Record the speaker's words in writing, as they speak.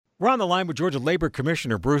We're on the line with Georgia Labor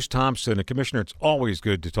Commissioner Bruce Thompson. And Commissioner, it's always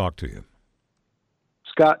good to talk to you.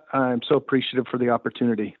 Scott, I'm so appreciative for the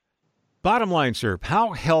opportunity. Bottom line, sir,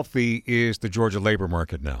 how healthy is the Georgia labor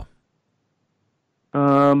market now?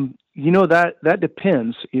 That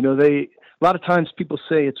depends. A lot of times people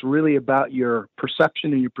say it's really about your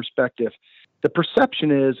perception and your perspective. The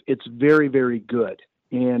perception is it's very, very good.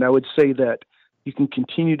 And I would say that you can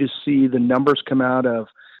continue to see the numbers come out of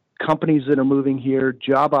companies that are moving here,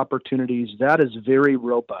 job opportunities. That is very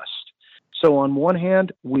robust. So on one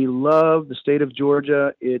hand, we love the state of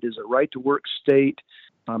Georgia. It is a right-to-work state.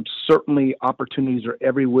 Certainly opportunities are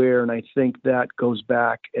everywhere, and I think that goes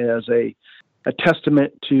back as a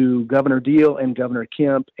testament to Governor Deal and Governor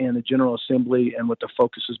Kemp and the General Assembly and what the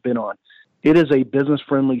focus has been on. It is a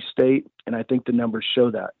business-friendly state, and I think the numbers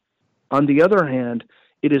show that. On the other hand,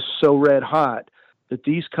 it is so red hot that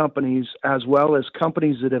these companies, as well as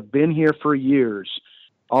companies that have been here for years,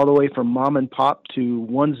 all the way from mom and pop to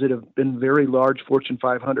ones that have been very large Fortune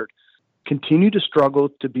 500, continue to struggle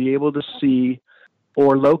to be able to see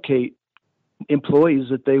or locate employees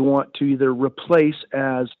that they want to either replace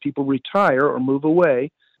as people retire or move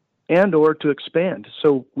away and or to expand.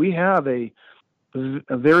 So we have a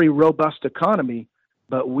very robust economy,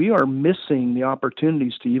 but we are missing the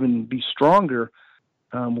opportunities to even be stronger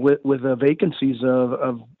with the vacancies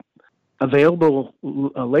of available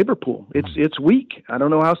labor pool. It's weak. I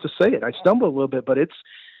don't know how else to say it. I stumble a little bit, but it's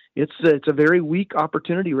a very weak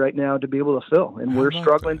opportunity right now to be able to fill, and we're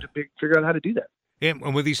struggling to figure out how to do that.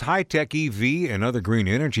 And with these high-tech EV and other green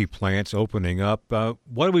energy plants opening up,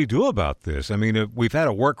 what do we do about this? I mean, we've had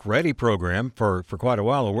a work-ready program for quite a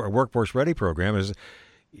while, a workforce-ready program.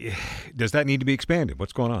 Does that need to be expanded?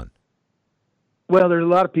 What's going on? Well, there's a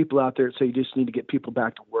lot of people out there that say you just need to get people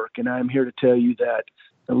back to work, and I'm here to tell you that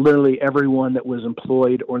literally everyone that was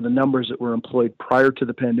employed or the numbers that were employed prior to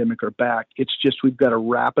the pandemic are back. It's just we've got a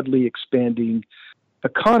rapidly expanding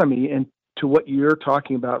economy, and to what you're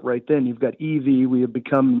talking about right then, you've got EV. We have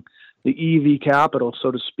become the EV capital,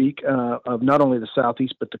 so to speak, of not only the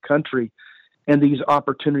Southeast but the country, and these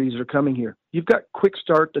opportunities are coming here. You've got Quick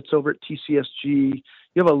Start that's over at TCSG. You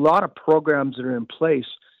have a lot of programs that are in place,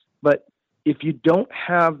 but if you don't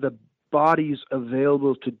have the bodies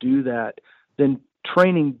available to do that, then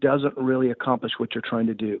training doesn't really accomplish what you're trying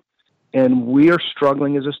to do. And we are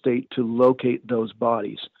struggling as a state to locate those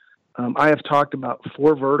bodies. I have talked about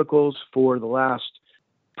 4 verticals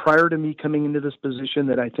prior to me coming into this position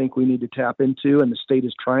that I think we need to tap into, and the state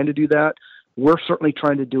is trying to do that. We're certainly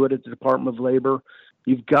trying to do it at the Department of Labor.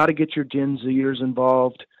 You've got to get your Gen Zers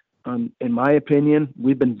involved. In my opinion,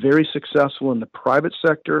 we've been very successful in the private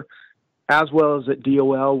sector as well as at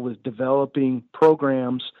DOL with developing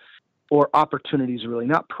programs or opportunities, really,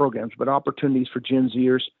 not programs, but opportunities for Gen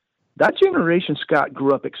Zers. That generation, Scott,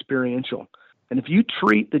 grew up experiential. And if you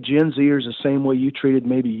treat the Gen Zers the same way you treated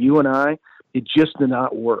maybe you and I, it just did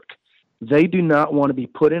not work. They do not want to be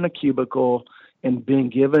put in a cubicle and being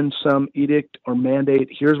given some edict or mandate,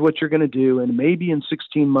 here's what you're going to do, and maybe in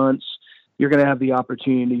 16 months you're going to have the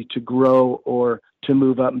opportunity to grow or to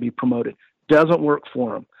move up and be promoted. Doesn't work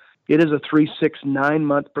for them. It is a 3, 6,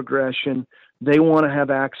 9-month progression. They want to have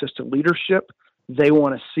access to leadership. They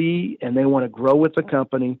want to see and they want to grow with the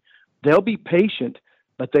company. They'll be patient,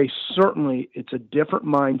 but it's a different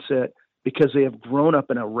mindset because they have grown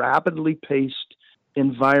up in a rapidly paced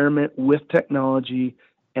environment with technology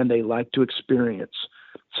and they like to experience.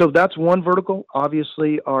 So that's one vertical.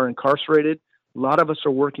 Obviously, are incarcerated. A lot of us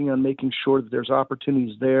are working on making sure that there's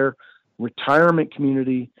opportunities there, retirement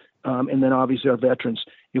community, and then obviously our veterans.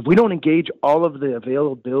 If we don't engage all of the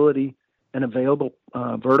availability and available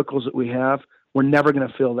verticals that we have, we're never going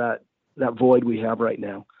to fill that void we have right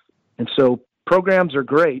now. And so programs are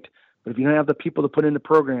great, but if you don't have the people to put into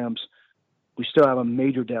programs, we still have a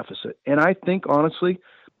major deficit. And I think, honestly,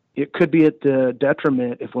 it could be at the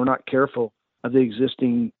detriment, if we're not careful, of the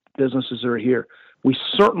existing businesses that are here. We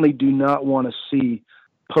certainly do not want to see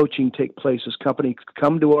poaching take place as companies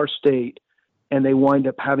come to our state and they wind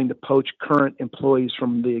up having to poach current employees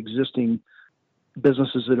from the existing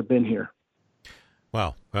businesses that have been here.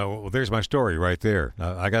 Wow. Well, there's my story right there.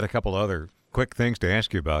 I got a couple other quick things to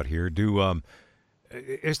ask you about here.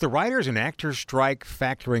 Is the writers and actors strike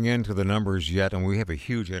factoring into the numbers yet? And we have a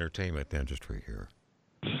huge entertainment industry here.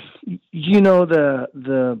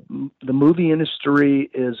 The movie industry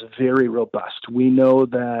is very robust. We know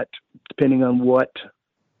that depending on what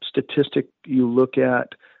statistic you look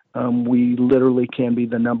at, we literally can be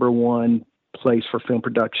the number one place for film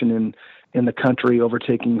production in the country,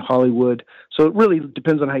 overtaking Hollywood. So it really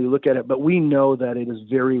depends on how you look at it, but we know that it is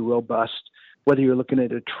very robust. whether you're looking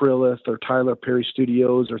at a Trilith or Tyler Perry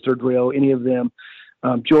Studios or Third Rail, any of them.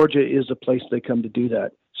 Georgia is a place they come to do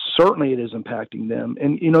that. Certainly it is impacting them.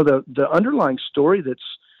 And, the underlying story that's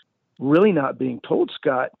really not being told,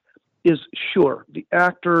 Scott, is sure, the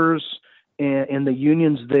actors and the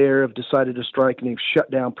unions there have decided to strike and they've shut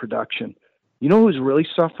down production. You know who's really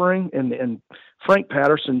suffering? And Frank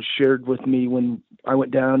Patterson shared with me when I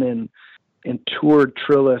went down and toured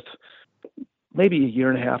Trilith maybe a year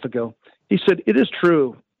and a half ago. He said, it is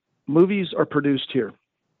true. Movies are produced here,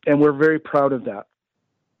 and we're very proud of that.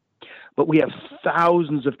 But we have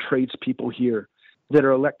thousands of tradespeople here that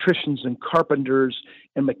are electricians and carpenters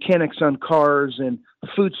and mechanics on cars and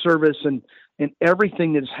food service and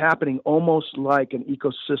everything that is happening almost like an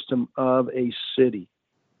ecosystem of a city.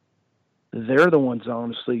 They're the ones,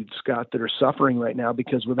 honestly, Scott, that are suffering right now,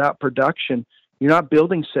 because without production, you're not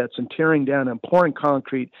building sets and tearing down and pouring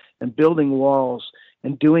concrete and building walls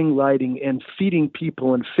and doing lighting and feeding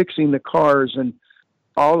people and fixing the cars and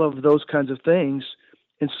all of those kinds of things.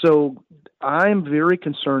 And so I'm very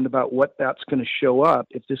concerned about what that's going to show up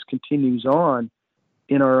if this continues on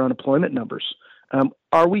in our unemployment numbers.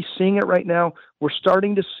 Are we seeing it right now? We're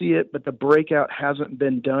starting to see it, but the breakout hasn't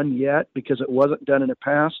been done yet because it wasn't done in the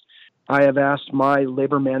past. I have asked my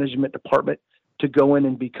labor management department to go in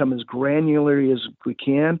and become as granular as we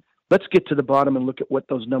can. Let's get to the bottom and look at what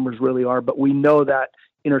those numbers really are. But we know that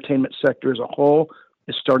entertainment sector as a whole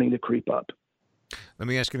is starting to creep up. Let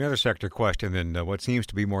me ask another sector question then. What seems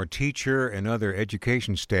to be more teacher and other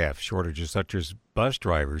education staff shortages, such as bus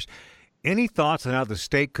drivers. Any thoughts on how the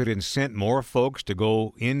state could incent more folks to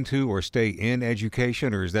go into or stay in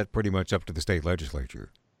education, or is that pretty much up to the state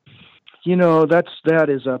legislature? That's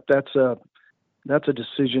a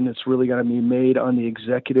decision that's really got to be made on the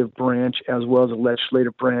executive branch as well as the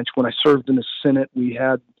legislative branch. When I served in the Senate,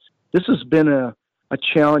 this has been a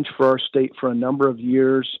challenge for our state for a number of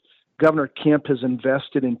years. Governor Kemp has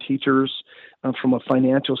invested in teachers from a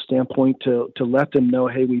financial standpoint to let them know,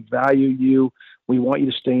 hey, we value you, we want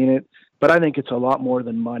you to stay in it. But I think it's a lot more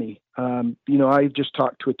than money. I just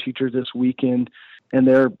talked to a teacher this weekend, and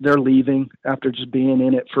they're leaving after just being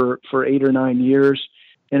in it for 8 or 9 years.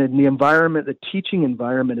 And in the environment, the teaching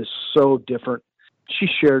environment is so different. She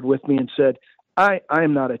shared with me and said, I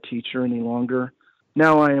am not a teacher any longer.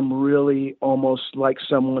 Now I am really almost like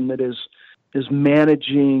someone that is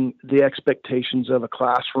managing the expectations of a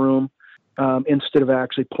classroom instead of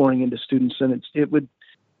actually pouring into students. And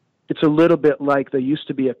it's a little bit like they used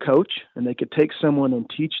to be a coach, and they could take someone and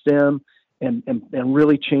teach them and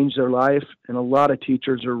really change their life. And a lot of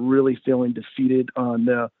teachers are really feeling defeated on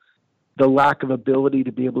the lack of ability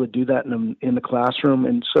to be able to do that in the classroom.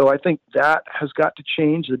 And so I think that has got to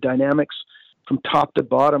change the dynamics from top to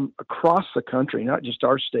bottom across the country, not just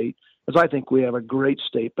our state, because I think we have a great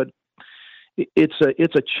state, but it's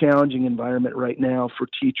a challenging environment right now for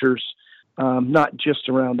teachers, not just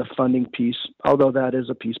around the funding piece, although that is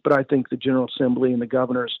a piece, but I think the General Assembly and the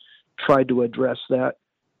governors tried to address that.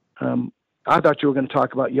 I thought you were going to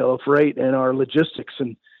talk about yellow freight and our logistics,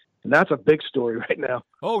 and that's a big story right now.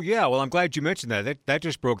 Oh yeah, well I'm glad you mentioned that. That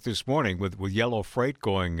just broke this morning with yellow freight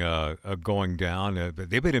going down.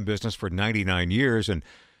 They've been in business for 99 years, and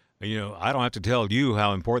I don't have to tell you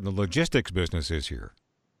how important the logistics business is here.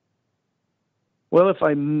 Well, if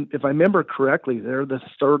I remember correctly, they're the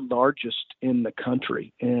third largest in the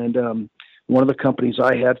country, and one of the companies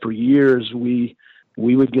I had for years, we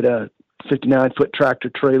would get a 59-foot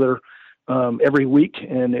tractor trailer every week,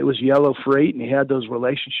 and it was yellow freight, and you had those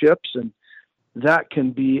relationships, and that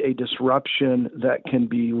can be a disruption that can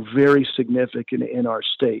be very significant in our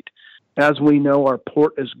state. As we know, our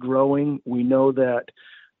port is growing. We know that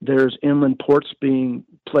there's inland ports being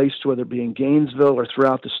placed, whether it be in Gainesville or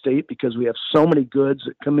throughout the state, because we have so many goods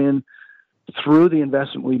that come in through the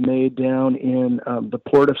investment we made down in the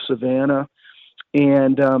port of Savannah,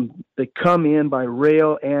 and they come in by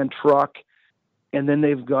rail and truck, and then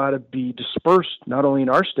they've got to be dispersed not only in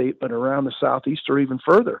our state but around the southeast or even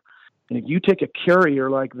further. And if you take a carrier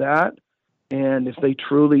like that, and if they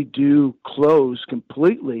truly do close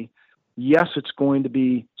completely, yes, it's going to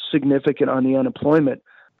be significant on the unemployment,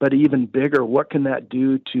 but even bigger, what can that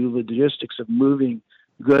do to logistics of moving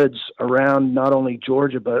goods around not only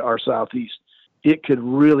Georgia but our southeast? It could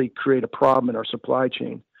really create a problem in our supply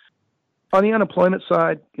chain. On the unemployment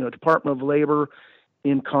side, Department of Labor,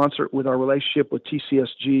 in concert with our relationship with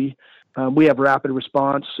TCSG, we have rapid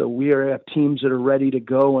response, so we have teams that are ready to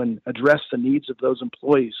go and address the needs of those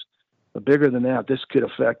employees. But bigger than that, this could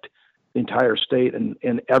affect the entire state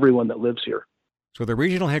and everyone that lives here. So the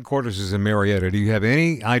regional headquarters is in Marietta. Do you have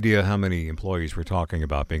any idea how many employees we're talking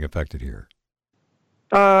about being affected here?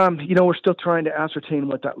 We're still trying to ascertain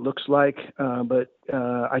what that looks like, but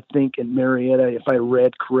I think in Marietta, if I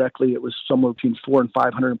read correctly, it was somewhere between 400 and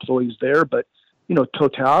 500 employees there. But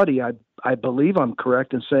totality, I believe I'm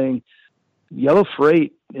correct in saying Yellow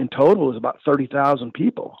Freight in total is about 30,000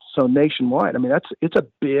 people. So nationwide, I mean it's a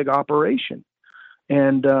big operation,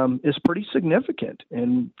 and it's pretty significant,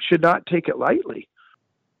 and should not take it lightly.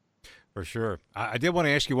 For sure. I did want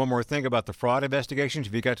to ask you one more thing about the fraud investigations.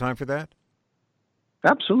 Have you got time for that?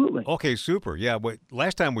 Absolutely. Okay, super. Yeah,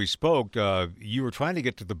 last time we spoke, you were trying to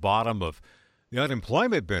get to the bottom of the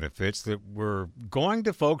unemployment benefits that were going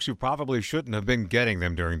to folks who probably shouldn't have been getting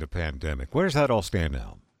them during the pandemic. Where does that all stand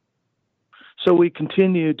now? So we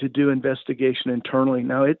continue to do investigation internally.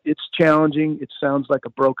 Now, it's challenging. It sounds like a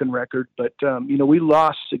broken record, but, we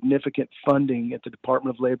lost significant funding at the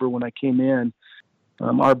Department of Labor when I came in.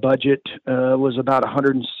 Our budget was about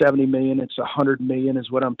 $170 million. It's $100 million is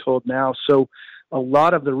what I'm told now. So a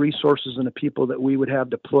lot of the resources and the people that we would have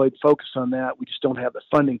deployed focused on that. We just don't have the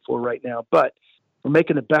funding for right now, but we're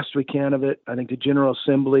making the best we can of it. I think the General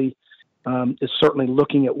Assembly is certainly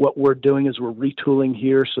looking at what we're doing as we're retooling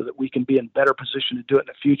here so that we can be in better position to do it in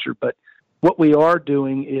the future. But what we are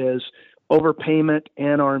doing is overpayment,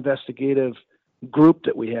 and our investigative group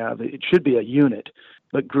that we have, it should be a unit,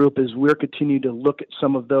 but group is we're continuing to look at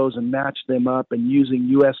some of those and match them up and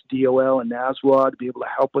using USDOL and NASWA to be able to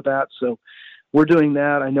help with that. So we're doing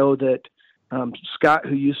that. I know that Scott,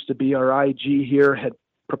 who used to be our IG here, had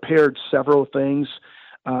prepared several things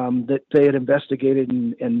that they had investigated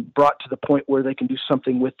and brought to the point where they can do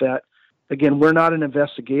something with that. Again, we're not an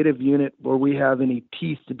investigative unit where we have any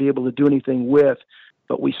teeth to be able to do anything with,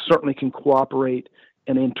 but we certainly can cooperate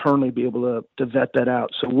and internally be able to vet that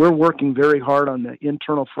out. So we're working very hard on the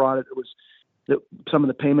internal fraud. Some of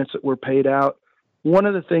the payments that were paid out. One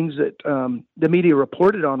of the things that the media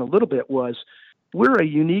reported on a little bit was we're a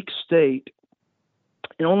unique state,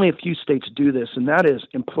 and only a few states do this, and that is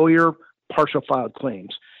employer partial filed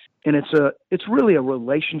claims. And it's really a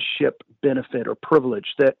relationship benefit or privilege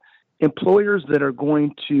that employers that are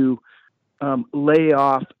going to lay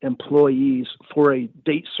off employees for a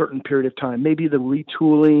date certain period of time, maybe the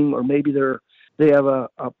retooling, or maybe they have a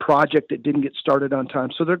project that didn't get started on time,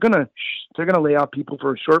 so they're gonna lay off people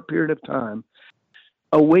for a short period of time.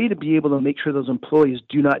 A way to be able to make sure those employees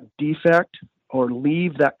do not defect or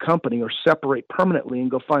leave that company or separate permanently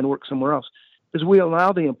and go find work somewhere else is we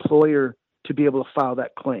allow the employer to be able to file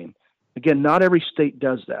that claim. Again, not every state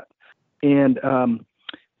does that. And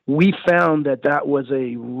we found that was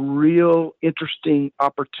a real interesting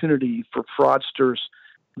opportunity for fraudsters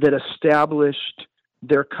that established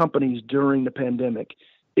their companies during the pandemic.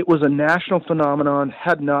 It was a national phenomenon,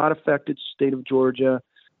 had not affected the state of Georgia.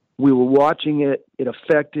 We were watching it.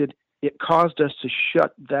 It caused us to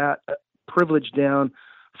shut that privilege down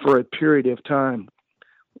for a period of time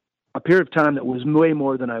that was way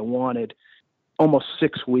more than I wanted, almost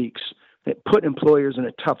 6 weeks. It put employers in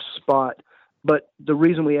a tough spot. But the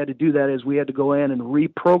reason we had to do that is we had to go in and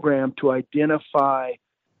reprogram to identify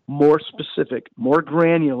more specific, more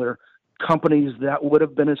granular companies that would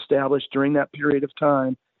have been established during that period of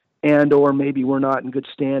time and or maybe were not in good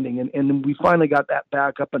standing. And we finally got that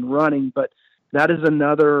back up and running. But that is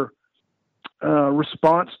another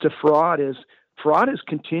response to fraud is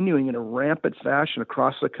continuing in a rampant fashion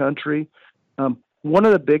across the country. One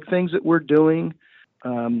of the big things that we're doing,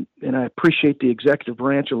 and I appreciate the executive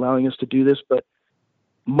branch allowing us to do this, but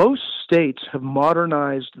most states have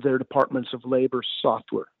modernized their departments of labor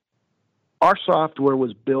software. Our software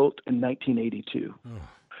was built in 1982.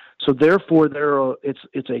 So therefore,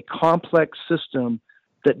 it's a complex system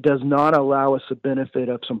that does not allow us the benefit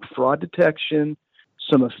of some fraud detection,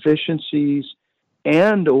 some efficiencies,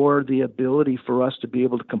 and or the ability for us to be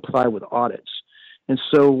able to comply with audits. And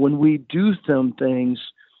so when we do some things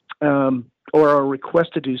or are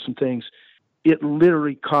requested to do some things, it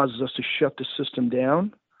literally causes us to shut the system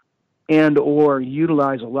down and or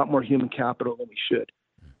utilize a lot more human capital than we should.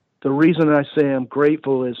 The reason I say I'm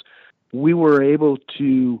grateful is we were able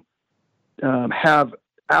to have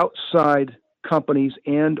outside companies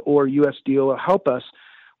and or USDO help us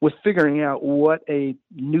with figuring out what a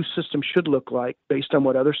new system should look like based on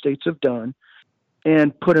what other states have done,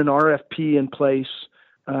 and put an RFP in place,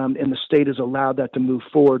 and the state has allowed that to move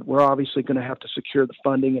forward. We're obviously going to have to secure the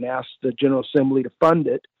funding and ask the General Assembly to fund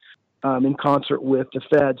it in concert with the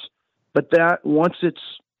feds. But that once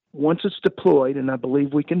it's deployed, and I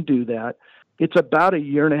believe we can do that, it's about a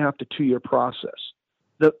 1.5 to 2 year process.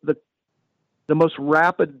 The most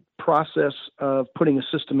rapid process of putting a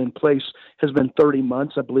system in place has been 30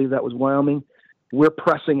 months. I believe that was Wyoming. We're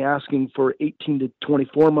asking for 18 to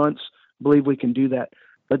 24 months. I believe we can do that.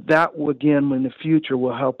 But that, again, in the future,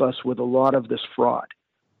 will help us with a lot of this fraud.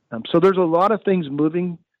 So there's a lot of things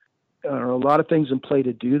moving, or a lot of things in play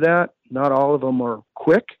to do that. Not all of them are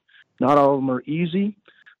quick. Not all of them are easy.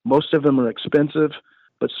 Most of them are expensive,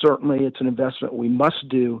 but certainly it's an investment we must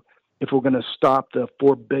do if we're going to stop the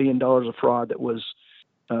 $4 billion of fraud that was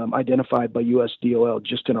identified by U.S. DOL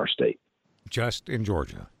just in our state. Just in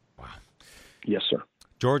Georgia. Wow. Yes, sir.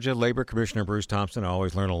 Georgia Labor Commissioner Bruce Thompson. I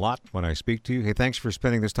always learn a lot when I speak to you. Hey, thanks for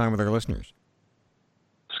spending this time with our listeners.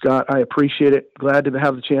 Scott, I appreciate it. Glad to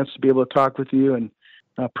have the chance to be able to talk with you, and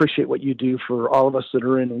I appreciate what you do for all of us that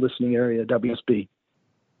are in the listening area at WSB.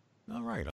 All right.